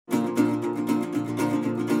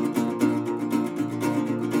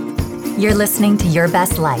You're listening to Your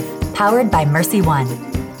Best Life, powered by Mercy One.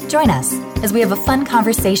 Join us as we have a fun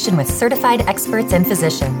conversation with certified experts and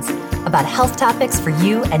physicians about health topics for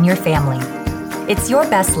you and your family. It's Your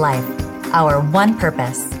Best Life, our one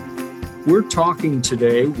purpose. We're talking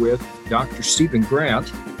today with Dr. Stephen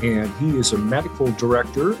Grant, and he is a medical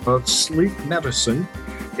director of sleep medicine.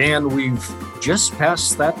 And we've just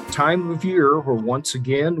passed that time of year where once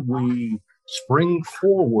again we spring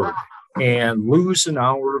forward and lose an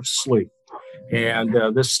hour of sleep. And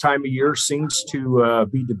this time of year seems to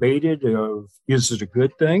be debated of, is it a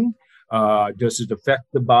good thing? Does it affect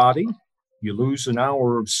the body? You lose an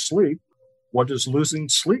hour of sleep. What does losing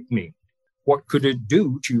sleep mean? What could it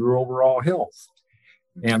do to your overall health?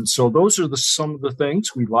 And so those are some of the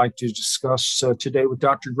things we'd like to discuss today with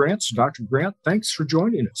Dr. Grant. So Dr. Grant, thanks for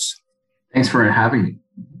joining us. Thanks for having me.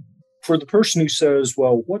 For the person who says,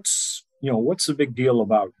 well, what's the big deal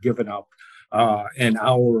about giving up an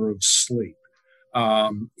hour of sleep?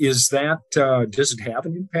 Does it have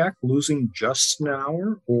an impact, losing just an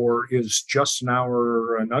hour, or is just an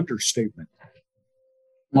hour an understatement?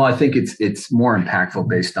 Well, I think it's more impactful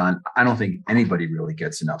based on, I don't think anybody really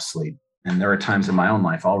gets enough sleep. And there are times in my own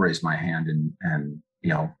life, I'll raise my hand and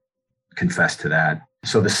confess to that.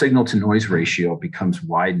 So the signal to noise ratio becomes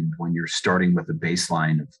widened when you're starting with a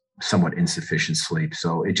baseline of somewhat insufficient sleep.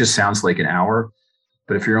 So it just sounds like an hour,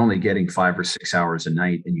 but if you're only getting 5 or 6 hours a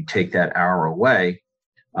night and you take that hour away,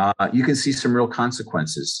 you can see some real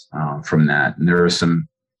consequences from that. And there are some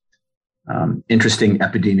interesting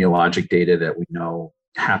epidemiologic data that we know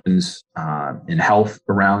happens in health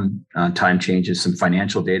around time changes, some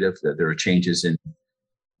financial data that there are changes in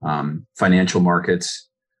financial markets.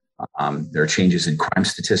 There are changes in crime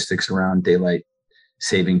statistics around daylight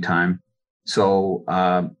saving time. So,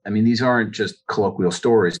 these aren't just colloquial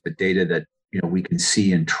stories, but data that, we can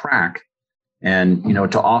see and track. And,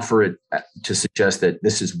 to offer it, to suggest that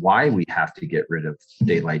this is why we have to get rid of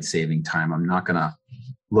daylight saving time, I'm not going to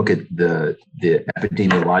look at the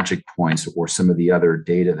epidemiologic points or some of the other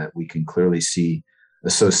data that we can clearly see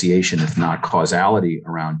association, if not causality,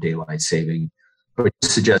 around daylight saving. But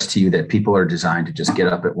suggest to you that people are designed to just get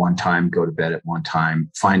up at one time, go to bed at one time,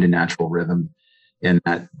 find a natural rhythm, and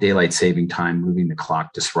that daylight saving time, moving the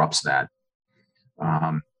clock, disrupts that.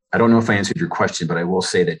 I don't know if I answered your question, but I will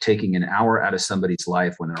say that taking an hour out of somebody's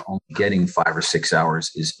life when they're only getting 5 or 6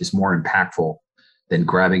 hours is more impactful than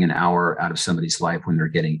grabbing an hour out of somebody's life when they're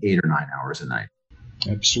getting 8 or 9 hours a night.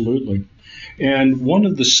 Absolutely. And one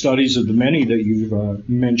of the studies of the many that you've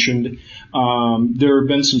mentioned, there have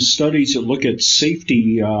been some studies that look at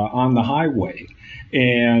safety on the highway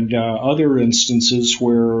and other instances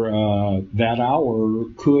where that hour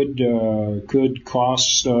could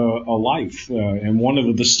cost a life. And one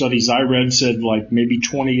of the studies I read said like maybe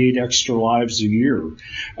 28 extra lives a year.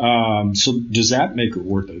 So does that make it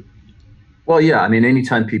worth it? Well, yeah.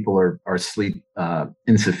 Anytime people are sleep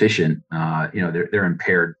insufficient, they're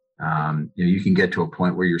impaired. You can get to a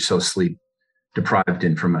point where you're so sleep deprived,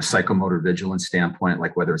 and from a psychomotor vigilance standpoint,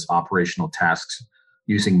 like whether it's operational tasks,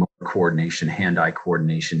 using motor coordination, hand-eye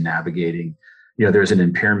coordination, navigating, there's an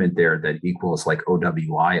impairment there that equals like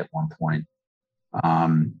OWI at one point.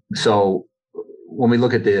 So when we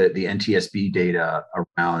look at the NTSB data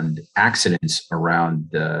around accidents around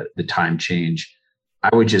the time change,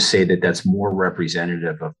 I would just say that that's more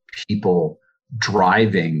representative of people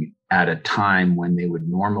driving at a time when they would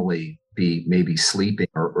normally be maybe sleeping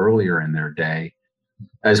or earlier in their day,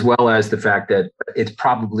 as well as the fact that it's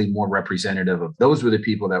probably more representative of those were the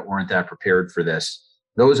people that weren't that prepared for this.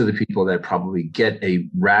 Those are the people that probably get a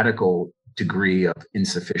radical degree of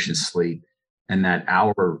insufficient sleep, and that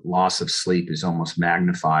hour loss of sleep is almost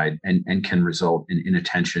magnified and can result in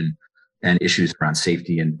inattention and issues around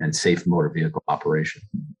safety and safe motor vehicle operation.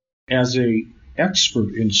 As a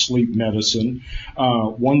expert in sleep medicine,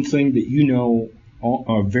 one thing that you know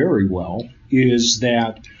very well is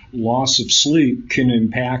that loss of sleep can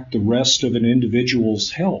impact the rest of an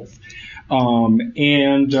individual's health.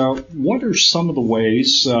 And what are some of the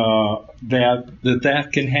ways that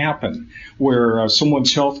can happen, where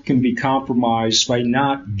someone's health can be compromised by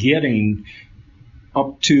not getting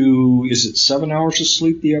up to, is it 7 hours of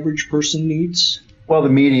sleep the average person needs? Well, the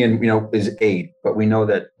median, is 8, but we know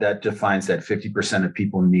that defines that 50% of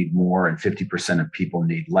people need more and 50% of people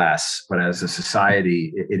need less. But as a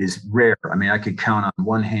society, it is rare. I could count on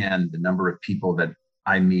one hand the number of people that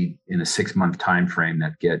I meet in a 6-month time frame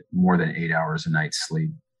that get more than 8 hours a night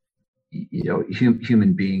sleep.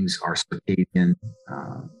 Human beings are circadian,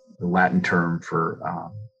 the Latin term for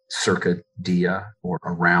circa dia, or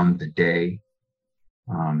around the day.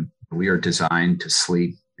 We are designed to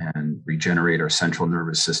sleep and regenerate our central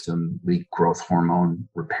nervous system, leak growth hormone,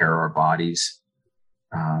 repair our bodies,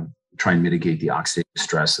 try and mitigate the oxidative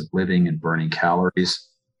stress of living and burning calories.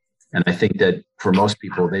 And I think that for most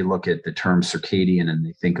people, they look at the term circadian and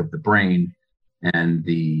they think of the brain and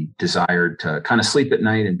the desire to kind of sleep at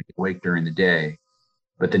night and be awake during the day.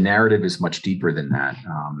 But the narrative is much deeper than that.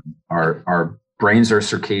 Our brains are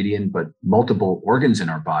circadian, but multiple organs in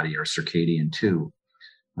our body are circadian too.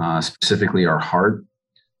 Specifically our heart,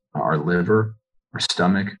 our liver, our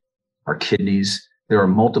stomach, our kidneys. There are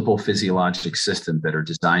multiple physiologic systems that are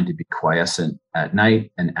designed to be quiescent at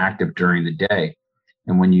night and active during the day.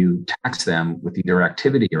 And when you tax them with either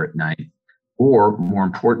activity or at night, or more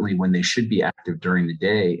importantly, when they should be active during the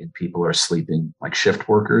day and people are sleeping, like shift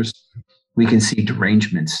workers, we can see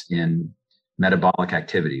derangements in metabolic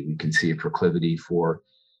activity. We can see a proclivity for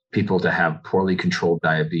people to have poorly controlled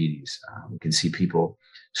diabetes. We can see people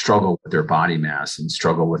struggle with their body mass and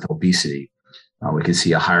struggle with obesity. We can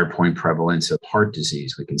see a higher point prevalence of heart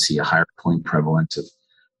disease. We can see a higher point prevalence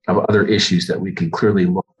of other issues that we can clearly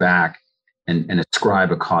look back and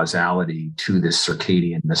ascribe a causality to this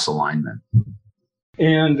circadian misalignment.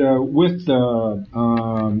 And with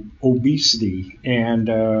obesity and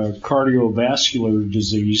cardiovascular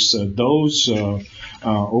disease, those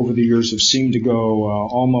over the years have seemed to go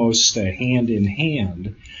almost hand in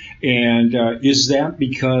hand. And is that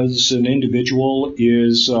because an individual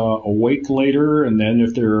is awake later, and then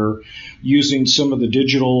if they're using some of the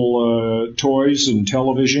digital toys and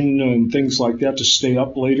television and things like that to stay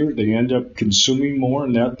up later, they end up consuming more,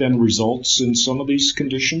 and that then results in some of these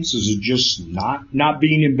conditions? Is it just not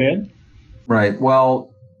being in bed? Right.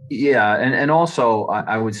 Well, yeah. And also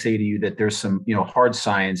I would say to you that there's some, hard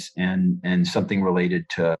science and something related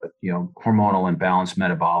to, hormonal imbalance,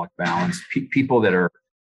 metabolic balance. People that are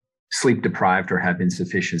sleep deprived or have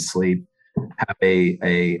insufficient sleep have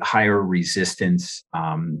a higher resistance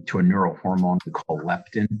to a neurohormone we call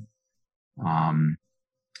leptin.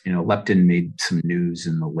 Leptin made some news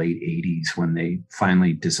in the late 80s when they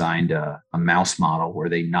finally designed a mouse model where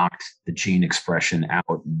they knocked the gene expression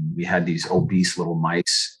out, and we had these obese little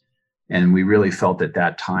mice. And we really felt at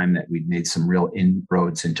that time that we'd made some real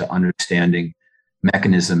inroads into understanding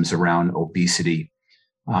mechanisms around obesity.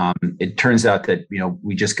 It turns out that,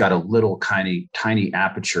 we just got a little tiny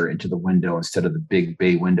aperture into the window instead of the big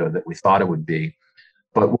bay window that we thought it would be.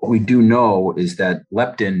 But what we do know is that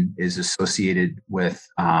leptin is associated with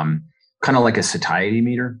kind of like a satiety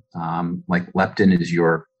meter. Like leptin is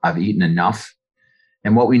I've eaten enough.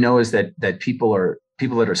 And what we know is that people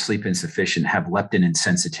that are sleep insufficient have leptin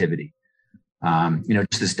insensitivity.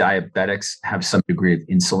 Just as diabetics have some degree of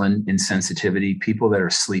insulin insensitivity, people that are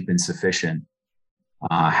sleep insufficient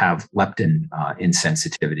have leptin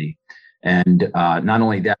insensitivity. And not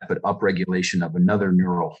only that, but upregulation of another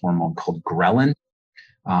neural hormone called ghrelin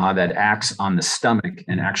that acts on the stomach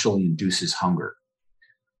and actually induces hunger.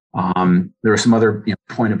 There are some other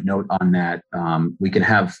point of note on that. We can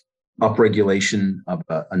have upregulation of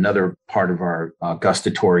another part of our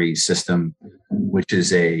gustatory system, which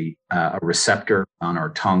is a receptor on our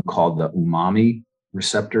tongue called the umami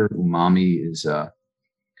receptor. Umami is a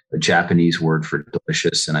Japanese word for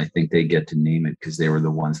delicious, and I think they get to name it because they were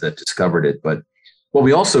the ones that discovered it. But what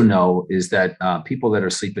we also know is that people that are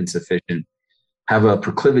sleep insufficient have a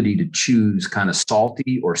proclivity to choose kind of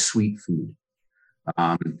salty or sweet food.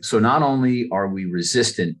 So not only are we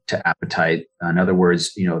resistant to appetite, in other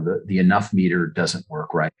words, the enough meter doesn't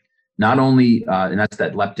work right. Not only, and that's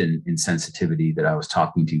that leptin insensitivity that I was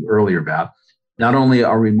talking to you earlier about, not only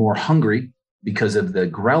are we more hungry because of the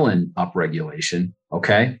ghrelin upregulation,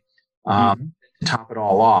 okay? To top it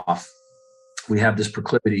all off, we have this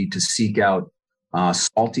proclivity to seek out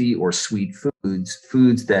salty or sweet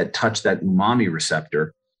foods that touch that umami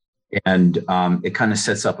receptor. And it kind of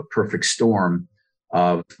sets up a perfect storm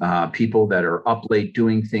of people that are up late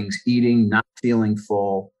doing things, eating, not feeling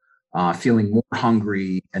full, feeling more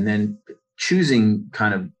hungry, and then choosing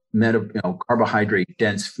kind of carbohydrate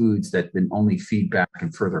dense foods that then only feed back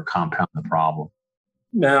and further compound the problem.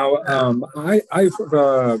 Now, I've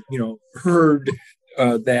heard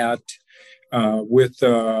that with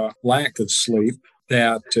lack of sleep,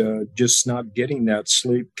 that just not getting that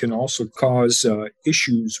sleep can also cause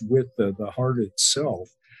issues with the heart itself,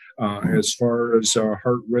 as far as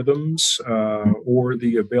heart rhythms or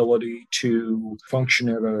the ability to function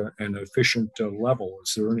at an efficient level.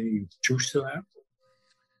 Is there any truth to that?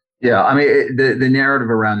 Yeah, I mean, the narrative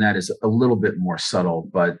around that is a little bit more subtle,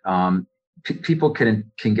 but people can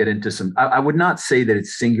get into some. I would not say that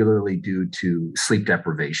it's singularly due to sleep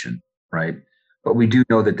deprivation, right? But we do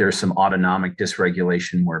know that there's some autonomic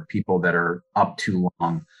dysregulation where people that are up too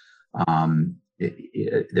long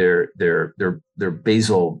Their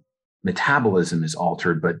basal metabolism is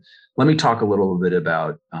altered. But let me talk a little bit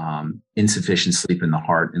about insufficient sleep in the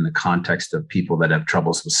heart in the context of people that have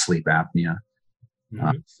troubles with sleep apnea.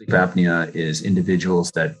 Sleep apnea is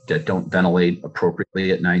individuals that don't ventilate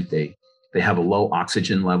appropriately at night. They have a low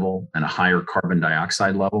oxygen level and a higher carbon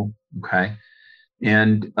dioxide level. Okay.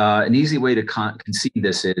 And an easy way to conceive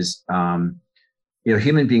this is,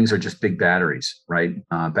 human beings are just big batteries, right?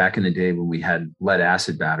 Back in the day when we had lead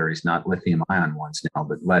acid batteries, not lithium ion ones now,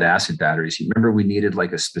 but lead acid batteries, you remember we needed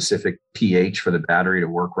like a specific pH for the battery to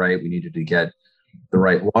work right. We needed to get the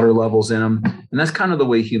right water levels in them. And that's kind of the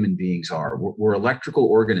way human beings are. We're electrical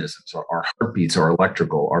organisms. Our heartbeats are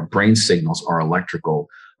electrical. Our brain signals are electrical.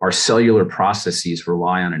 Our cellular processes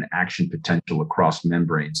rely on an action potential across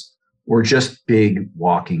membranes. We're just big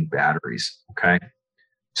walking batteries, okay?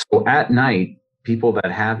 So at night, people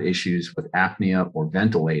that have issues with apnea or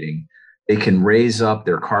ventilating, they can raise up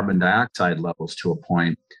their carbon dioxide levels to a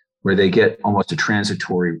point where they get almost a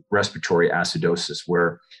transitory respiratory acidosis,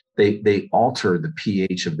 where they alter the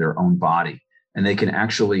pH of their own body, and they can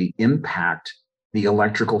actually impact the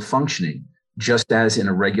electrical functioning, just as in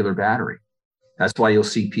a regular battery. That's why you'll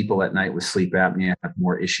see people at night with sleep apnea have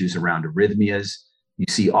more issues around arrhythmias. You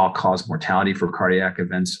see all-cause mortality for cardiac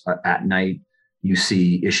events at night. You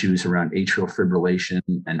see issues around atrial fibrillation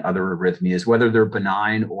and other arrhythmias, whether they're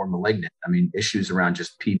benign or malignant. I mean, issues around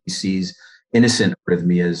just PVCs, innocent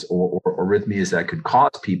arrhythmias, or arrhythmias that could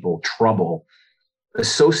cause people trouble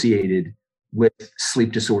associated with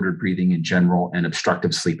sleep disordered breathing in general and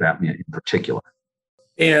obstructive sleep apnea in particular.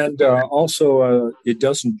 And also, it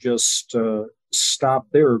doesn't just stop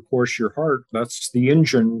there. Of course, your heart, that's the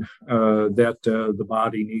engine that the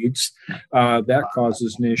body needs. That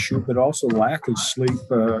causes an issue, but also lack of sleep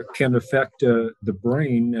can affect the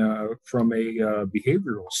brain from a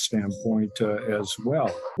behavioral standpoint as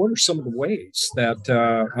well. What are some of the ways that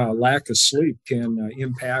lack of sleep can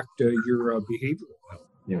impact your behavioral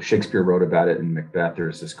health? Shakespeare wrote about it in Macbeth.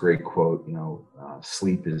 There's this great quote,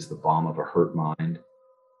 sleep is the balm of a hurt mind.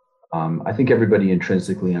 I think everybody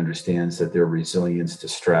intrinsically understands that their resilience to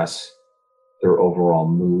stress, their overall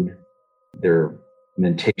mood, their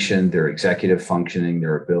mentation, their executive functioning,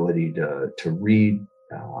 their ability to read,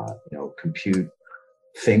 compute,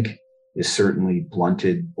 think is certainly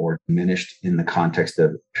blunted or diminished in the context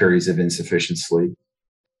of periods of insufficient sleep.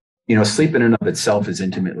 Sleep in and of itself is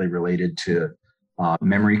intimately related to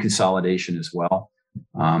memory consolidation as well.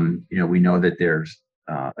 We know that there's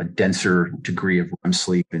a denser degree of REM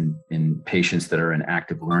sleep in patients that are in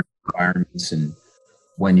active learning environments. And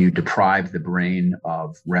when you deprive the brain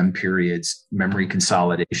of REM periods, memory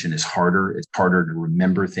consolidation is harder. It's harder to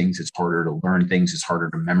remember things. It's harder to learn things. It's harder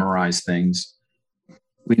to memorize things.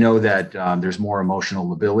 We know that there's more emotional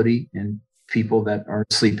lability in people that are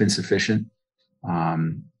sleep insufficient,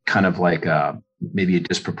 kind of like maybe a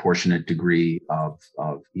disproportionate degree of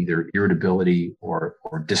either irritability or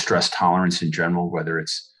distress tolerance in general, whether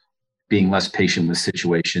it's being less patient with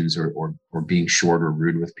situations or being short or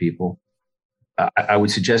rude with people. I would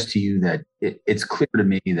suggest to you that it's clear to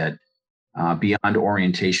me that beyond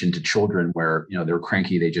orientation to children where, they're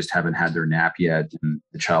cranky, they just haven't had their nap yet, and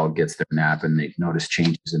the child gets their nap and they notice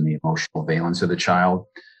changes in the emotional valence of the child.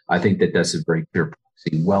 I think that that's a very clear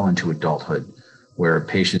proxy well into adulthood, where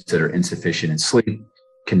patients that are insufficient in sleep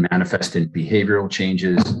can manifest in behavioral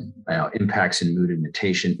changes, impacts in mood and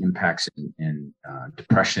mentation, impacts in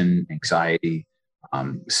depression, anxiety,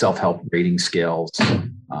 self-help rating scales.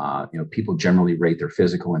 People generally rate their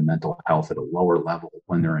physical and mental health at a lower level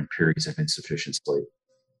when they're in periods of insufficient sleep.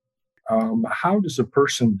 How does a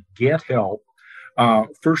person get help?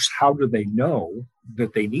 First, how do they know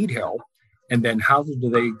that they need help? And then how do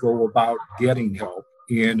they go about getting help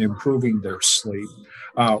in improving their sleep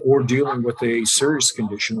or dealing with a serious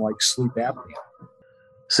condition like sleep apnea?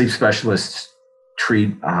 Sleep specialists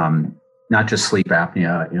treat not just sleep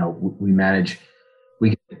apnea. We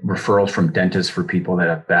get referrals from dentists for people that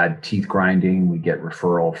have bad teeth grinding. We get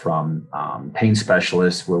referral from pain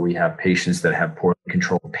specialists where we have patients that have poorly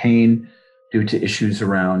controlled pain due to issues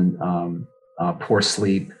around poor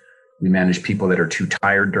sleep. We manage people that are too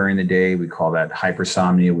tired during the day. We call that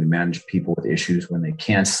hypersomnia. We manage people with issues when they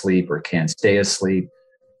can't sleep or can't stay asleep,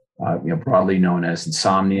 broadly known as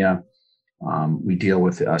insomnia. We deal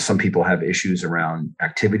with some people have issues around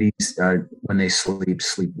activities when they sleep,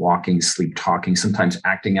 sleepwalking, sleep talking, sometimes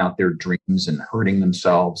acting out their dreams and hurting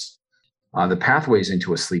themselves. The pathways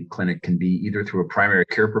into a sleep clinic can be either through a primary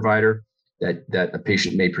care provider that a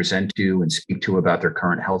patient may present to and speak to about their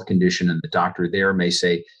current health condition, and the doctor there may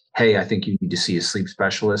say, hey, I think you need to see a sleep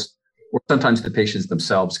specialist. Or sometimes the patients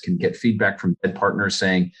themselves can get feedback from bed partners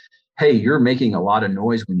saying, hey, you're making a lot of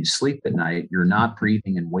noise when you sleep at night. You're not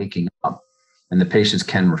breathing and waking up. And the patients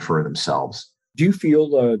can refer themselves. Do you feel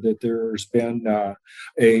that there's been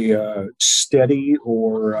a steady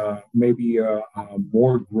or maybe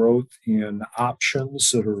more growth in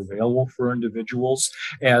options that are available for individuals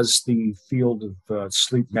as the field of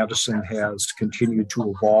sleep medicine has continued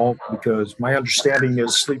to evolve? Because my understanding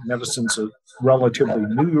is sleep medicine's a relatively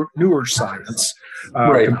newer science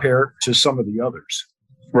compared to some of the others.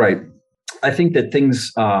 Right. I think that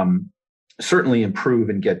things certainly improve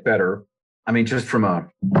and get better. I mean, just from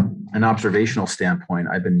an observational standpoint,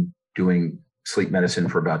 I've been doing sleep medicine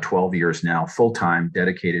for about 12 years now, full-time,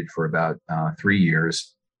 dedicated for about 3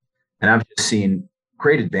 years. And I've just seen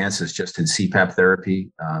great advances just in CPAP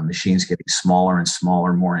therapy, machines getting smaller and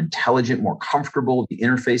smaller, more intelligent, more comfortable. The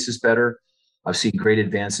interface is better. I've seen great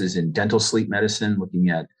advances in dental sleep medicine, looking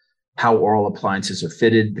at how oral appliances are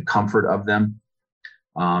fitted, the comfort of them.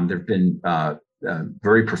 There have been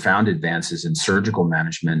very profound advances in surgical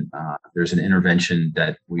management. There's an intervention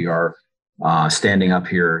that we are standing up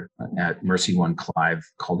here at Mercy One Clive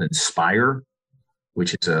called Inspire,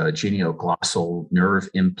 which is a genioglottal nerve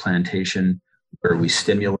implantation where we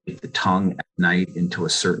stimulate the tongue at night into a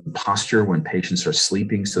certain posture when patients are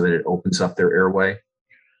sleeping so that it opens up their airway.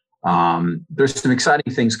 There's some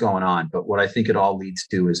exciting things going on, but what I think it all leads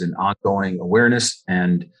to is an ongoing awareness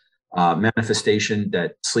and manifestation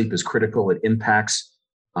that sleep is critical. It impacts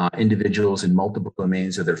individuals in multiple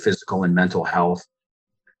domains of their physical and mental health.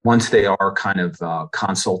 Once they are kind of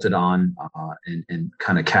consulted on and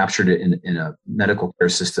kind of captured it in a medical care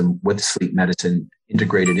system with sleep medicine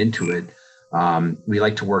integrated into it, we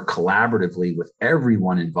like to work collaboratively with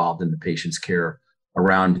everyone involved in the patient's care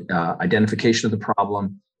around identification of the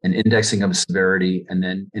problem, an indexing of severity, and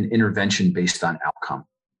then an intervention based on outcome.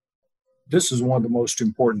 This is one of the most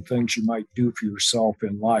important things you might do for yourself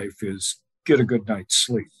in life is get a good night's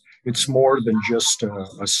sleep. It's more than just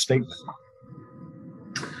a statement.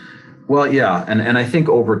 Well, yeah. And I think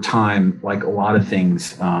over time, like a lot of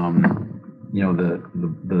things, the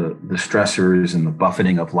stressors and the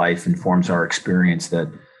buffeting of life informs our experience that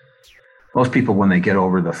most people, when they get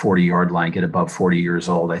over the 40-yard line, get above 40 years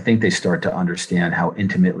old, I think they start to understand how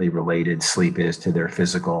intimately related sleep is to their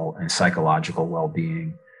physical and psychological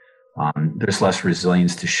well-being. There's less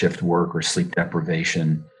resilience to shift work or sleep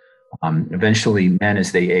deprivation. Eventually, men,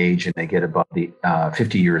 as they age and they get above the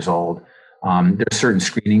 50 years old, there's certain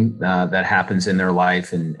screening that happens in their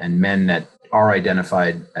life, and men that are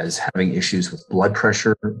identified as having issues with blood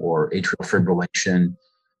pressure or atrial fibrillation,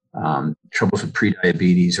 troubles with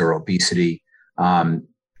prediabetes or obesity.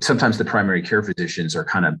 Sometimes the primary care physicians are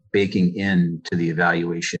kind of baking into the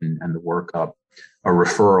evaluation and the workup a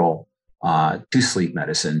referral to sleep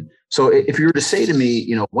medicine. So if you were to say to me,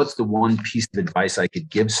 what's the one piece of advice I could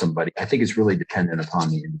give somebody, I think it's really dependent upon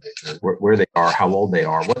the individual, where they are, how old they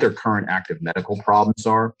are, what their current active medical problems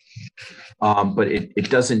are. But it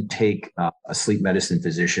doesn't take a sleep medicine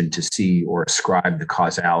physician to see or ascribe the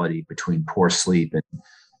causality between poor sleep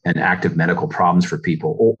and active medical problems for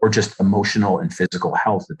people, or just emotional and physical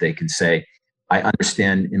health, that they can say, I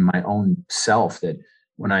understand in my own self that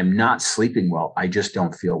when I'm not sleeping well, I just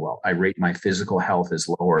don't feel well. I rate my physical health as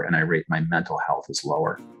lower and I rate my mental health as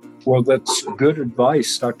lower. Well, that's good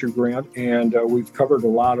advice, Dr. Grant. And we've covered a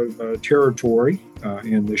lot of territory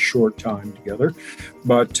in this short time together.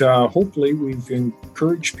 But hopefully we've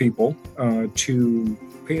encouraged people to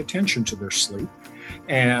pay attention to their sleep,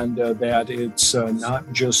 and that it's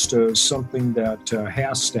not just something that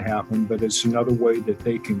has to happen, but it's another way that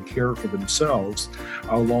they can care for themselves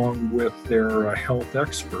along with their health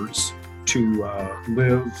experts to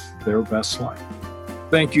live their best life.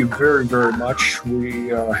 Thank you very, very much. We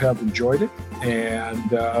have enjoyed it,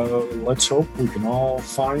 and let's hope we can all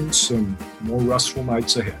find some more restful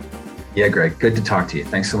nights ahead. Yeah, Greg, good to talk to you.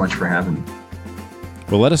 Thanks so much for having me.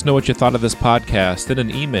 Well, let us know what you thought of this podcast in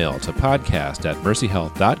an email to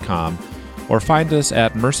podcast@mercyhealth.com or find us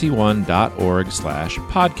at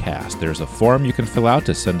mercyone.org/podcast. There's a form you can fill out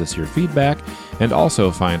to send us your feedback and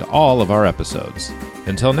also find all of our episodes.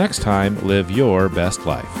 Until next time, live your best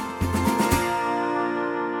life.